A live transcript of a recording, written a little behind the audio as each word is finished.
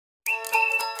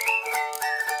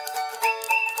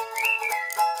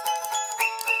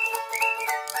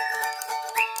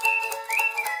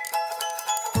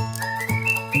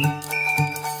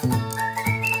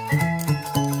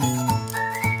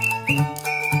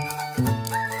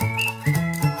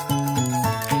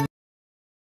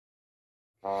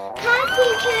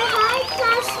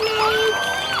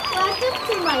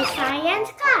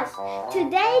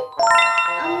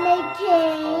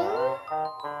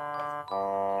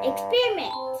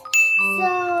experiment. So,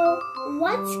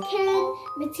 what can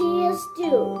materials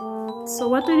do? So,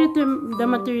 what are the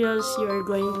materials you are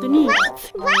going to need?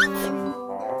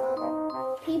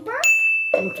 Paper?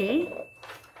 Okay.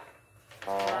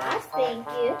 Yes, thank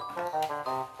you.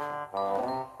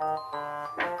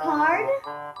 Card?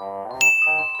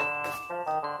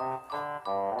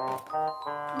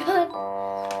 Good.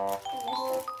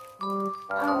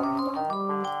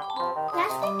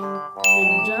 Plastic?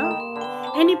 Good job.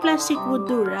 Any plastic would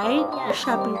do, right? Yeah. A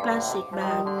shopping plastic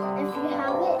bag. If you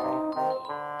have it.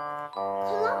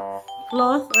 Cloth.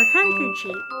 Cloth or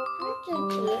handkerchief.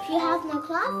 Handkerchief. If you have no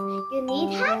cloth, you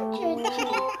need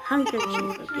handkerchief.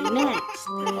 Handkerchief. Okay, next.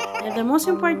 And the most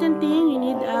important thing, you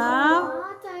need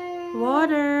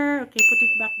water. Okay, put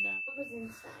it back down. What was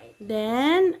inside?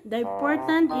 Then, the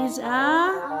important is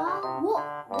Wool.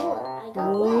 I got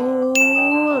wool.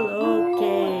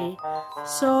 Okay.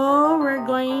 So, we're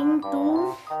going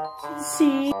to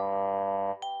see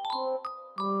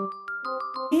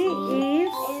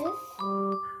if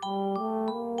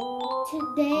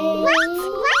today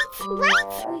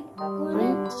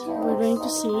we're going to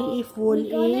see if wool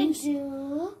is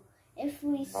if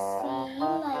we see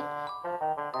like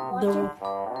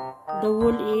the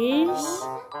wool is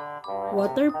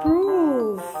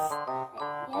waterproof.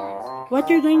 Yes. What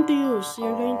you're going to use?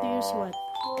 You're going to use what?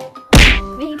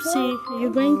 See,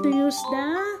 you're going to use the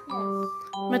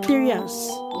materials.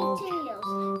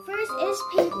 First is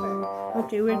paper.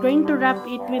 Okay, we're going to wrap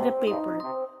it with the paper.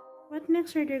 What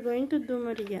next are they going to do,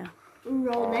 Maria?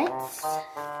 Roll it.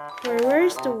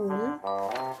 Where's the wool?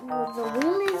 The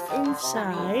wool is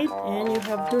Inside, and you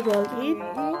have to roll it.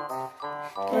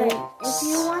 But if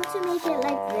you want to make it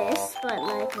like this, but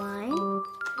like mine,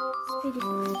 it's pretty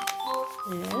fun.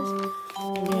 Yes.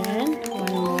 Again,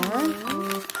 one more.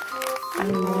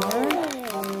 One more.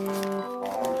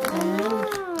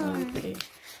 Okay.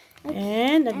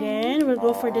 And again, we'll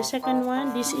go for the second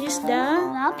one. This is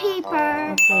the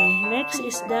paper. Okay, next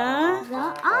is the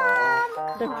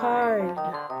card.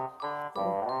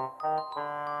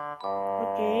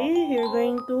 Okay, you're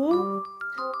going to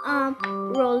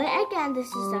roll it again. This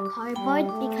is the cardboard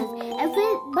because if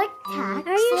it but tax,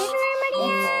 are you sure,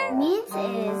 Maria? It means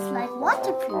it's like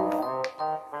waterproof.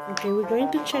 Okay, we're going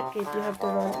to check it. You have to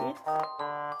roll it.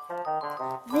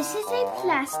 This is a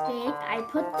plastic. I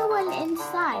put the one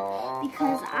inside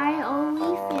because I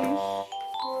only finished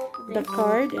The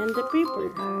card and the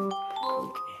paper.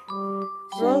 Okay.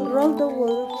 Roll the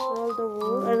wool. Roll the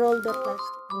wool. Roll the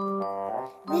plastic.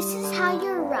 This is how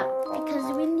you wrap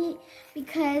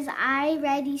because I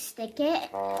already stick it.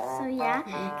 So yeah,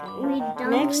 we don't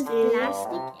Next need is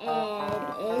plastic and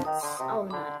it's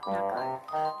not card.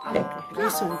 Okay,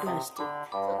 this one plastic.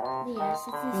 Yes,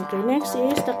 it's this. Okay, next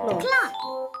is the cloth.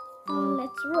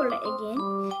 Let's roll it again.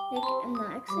 Like I'm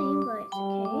not excited, but it's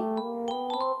okay.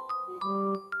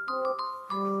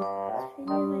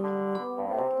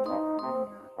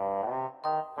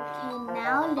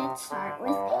 Now let's start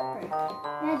with paper.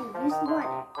 Daddy, use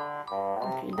water.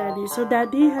 Okay, Daddy. So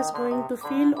Daddy has going to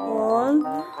fill all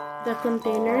the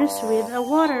containers with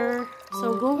water.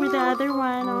 So go with the other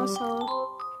one also.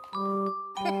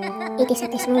 It is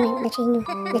at this moment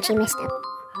that she messed up.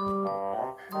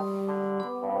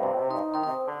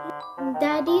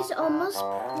 Daddy's almost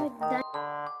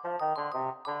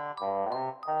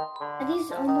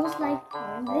like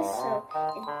on this, so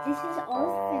this is all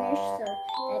finished. So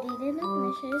Daddy didn't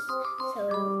finish this, so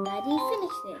Daddy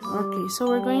finished this. Okay, so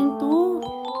we're going to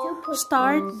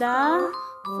start the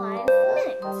 5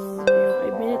 minutes.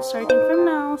 5 minutes starting from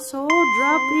now. So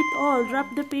drop it all. Drop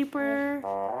the paper.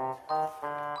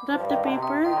 Drop the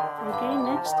paper. Okay,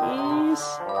 next is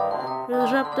we'll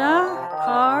drop the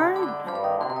card.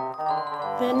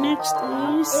 The next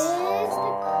is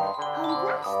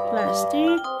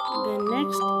plastic.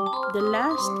 The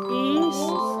last is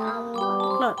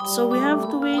cloth. So we have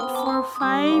to wait for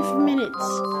 5 minutes.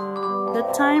 The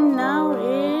time now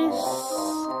is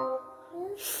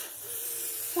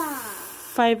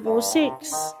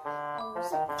 5:06.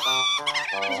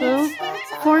 So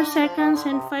 4 seconds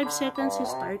and 5 seconds is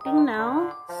starting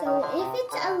now. So if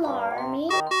it's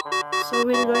alarming, so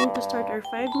we're going to start our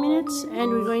 5 minutes and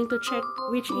we're going to check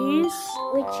which is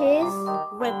wet.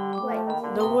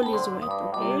 The wool is wet,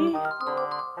 okay?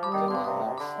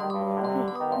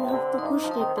 You have to push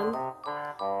little.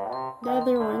 The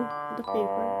other one, the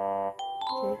paper.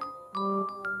 Okay.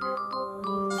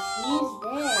 He's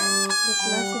dead. The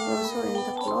plastic also and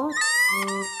the cloth.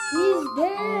 He's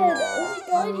dead. Oh my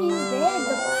God, he's dead.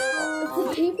 The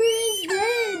paper is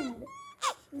dead.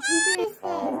 The paper is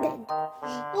dead.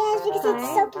 Yes, because it's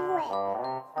soaking wet.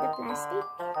 The plastic.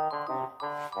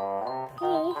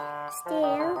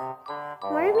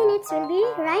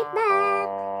 right back.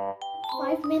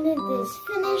 5 minutes is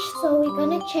finished, so we're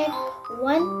gonna check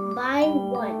one by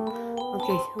one.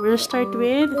 Okay, we'll start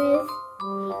with. Okay.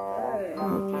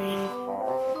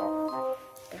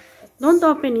 Don't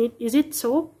open it. Is it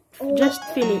soaked? Just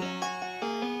feel it.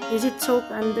 Is it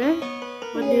soaked under?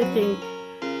 What do you think?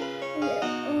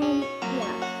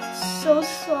 Yeah. So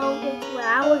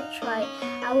I will try.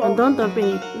 And don't open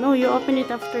it. No, you open it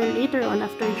later on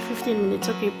after 15 minutes.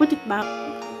 Okay, put it back.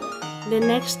 The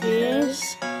next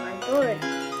is.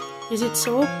 Is it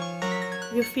soaked?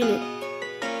 You feel it.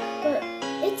 But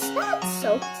it's not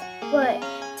soaked, but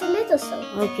it's a little soaked.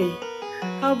 Okay.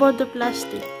 How about the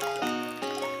plastic?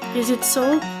 Is it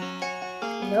soaked?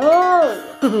 No.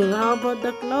 How about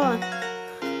the cloth?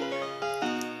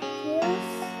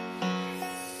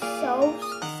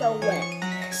 So wet.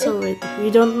 So wet. We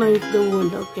don't know if the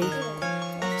wool. Okay.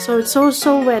 So it's so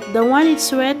wet. The one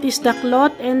it's wet is the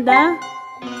cloth and the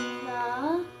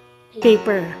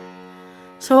paper.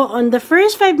 So on the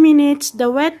first 5 minutes,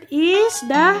 the wet is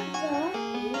the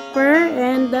paper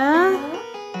and the.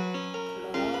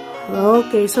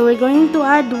 Okay, so we're going to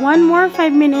add one more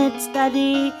 5 minutes.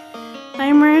 Daddy,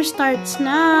 timer starts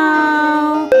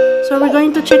now. So we're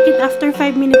going to check it after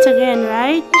 5 minutes again,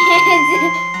 right?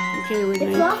 Okay, we're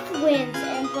going. The clock wins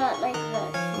and but like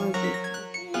this. Okay.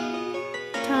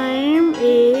 Time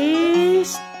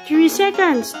is 3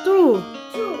 seconds. 2.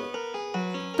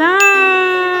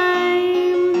 Time.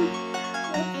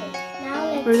 Okay,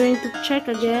 now We're going to check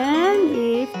again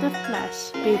if the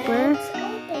paper.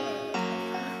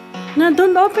 No,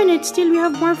 don't open it. Still, we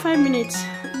have more 5 minutes.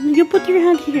 You put your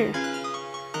hand here.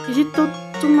 Is it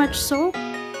too much soap?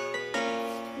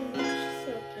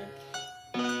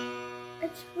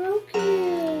 It's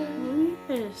broken.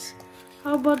 Yes.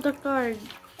 How about the card?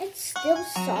 It's still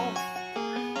soft.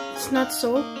 It's not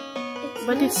soap,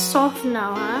 but it's soft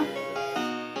now, huh?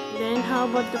 Then how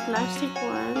about the plastic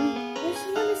one? This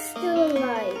one is still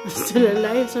alive. Still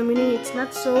alive, so meaning it's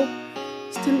not soap,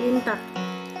 still intact.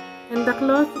 And the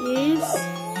cloth is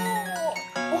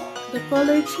the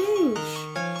color change.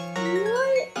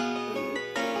 What?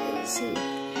 Let's see.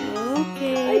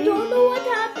 Okay. I don't know what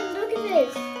happened. Look at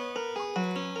this.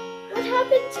 What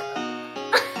happened to...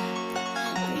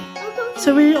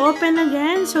 So we'll open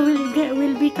again. So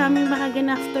we'll be coming back again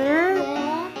after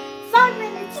 5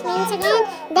 minutes. Again.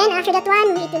 Then after that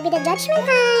one, it will be the judgment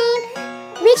time.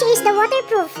 Which is the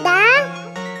waterproof? The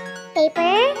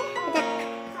paper, the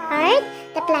card,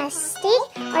 the plastic,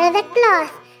 or the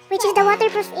cloth? Which is the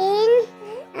waterproof in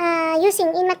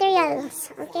using in materials?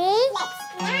 Okay.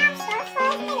 Now start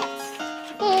 5 minutes.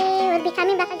 Okay, we'll be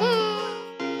coming back again.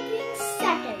 6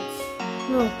 seconds.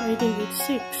 No, I think it's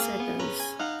 6 seconds.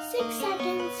 6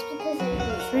 seconds because I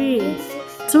did 3,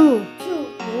 2,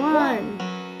 1.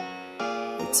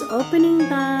 It's opening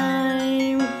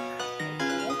time.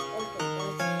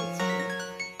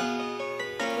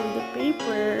 On the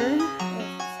paper.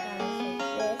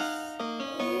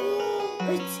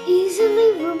 It's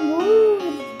easily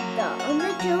removed. I'm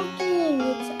not joking.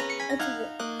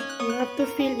 You have to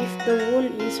feel if the wool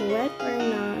is wet or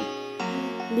not.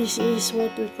 This is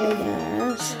what we call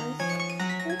as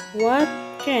what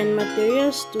can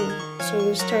materials do. So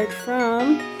we'll start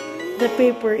from the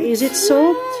paper. Is it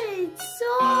soaked? It's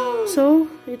soaked. So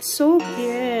it's soaked.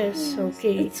 Yes.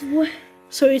 Okay. It's wet.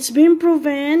 So it's been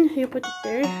proven. You put it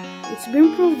there. It's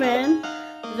been proven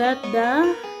that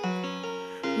the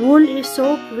wool is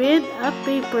soaked with a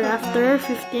paper after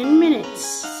 15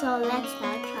 minutes. So let's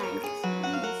start trying this.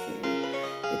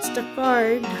 It's the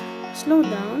card. Slow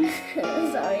down.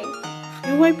 Sorry.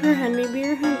 You wipe your hand. Maybe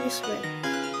your hand is wet.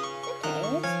 Okay,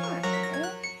 it's fine.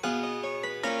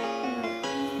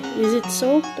 Is it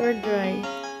soaked or dry?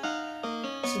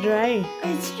 It's dry.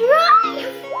 It's dry.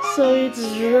 So it's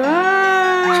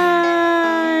dry.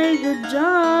 Good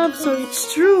job. So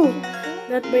it's true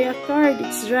that by a card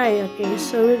it's dry. Okay,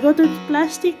 so we go to the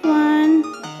plastic one.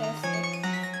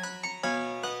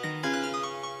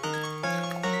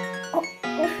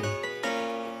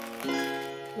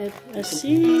 Let us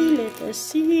see. Let us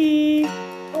see.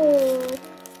 Oh,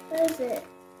 what is it?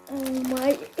 Oh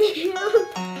my.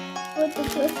 What's the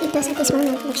first? It was at this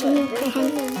moment that she knew her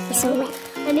hand is so wet.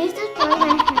 I need to try my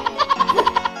hand.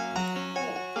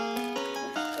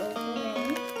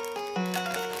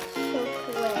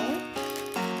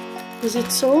 Is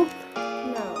it soaked?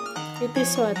 No. It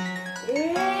is what?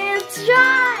 It's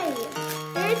dry.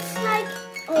 It's like,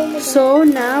 oh my god. So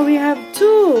now we have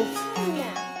 2. Yeah.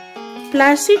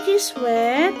 Plastic is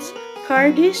wet.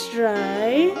 Card is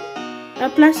dry.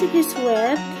 Plastic is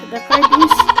wet. The card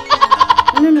is...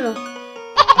 No.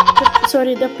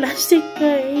 Sorry, the plastic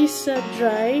is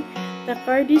dry. The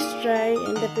card is dry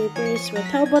and the paper is wet.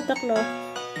 How about the cloth?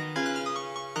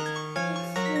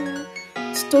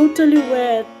 It's totally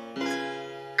wet.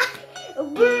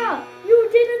 Bruh, you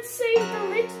didn't save the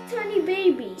little tiny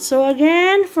baby. So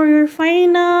again, for your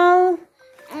final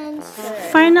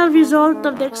result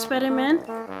of the experiment,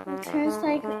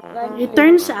 it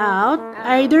turns out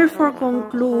either for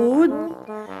conclude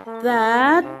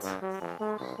that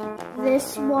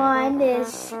this one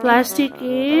is plastic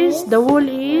is, the wool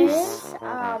is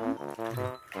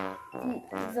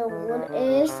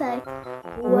like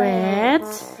wet.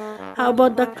 How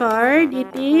about the card?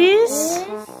 It is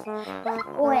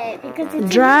wet because it's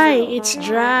dry. It's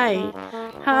dry.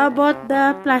 How about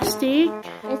the plastic?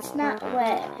 It's not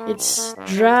wet. It's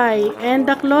dry. And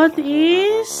the cloth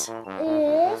is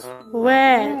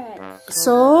wet.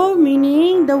 So,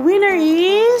 meaning the winner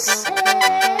is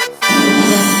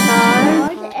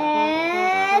card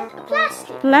and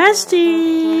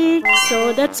plastic.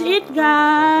 So, that's it,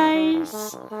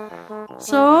 guys.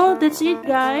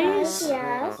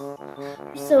 Yes.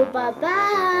 So,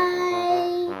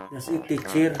 bye-bye. That's it,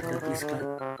 teacher. That is good.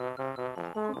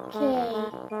 Okay.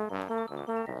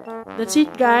 That's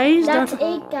it, guys. That's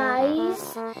it,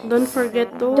 guys. Don't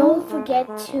forget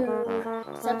to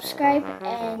subscribe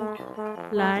and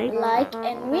like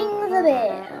and ring the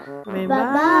bell.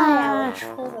 Bye-bye.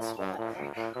 Fill this water.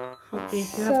 Okay,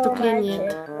 you have to clean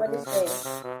it. What is this?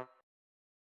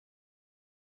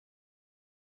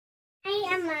 Nay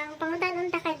amang, panguntan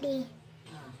unta ka di.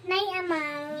 Nay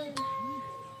amang,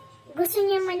 gusto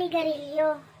niya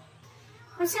manigarilyo.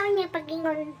 Kung saan niya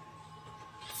pagingon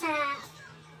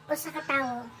sa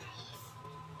katao.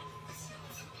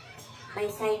 By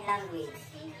sign language.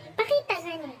 Ipakita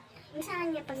gani. Kung saan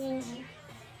niya pagingon.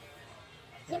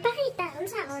 Ipakita, kung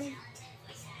saan.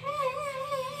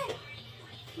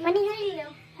 Manigarilyo.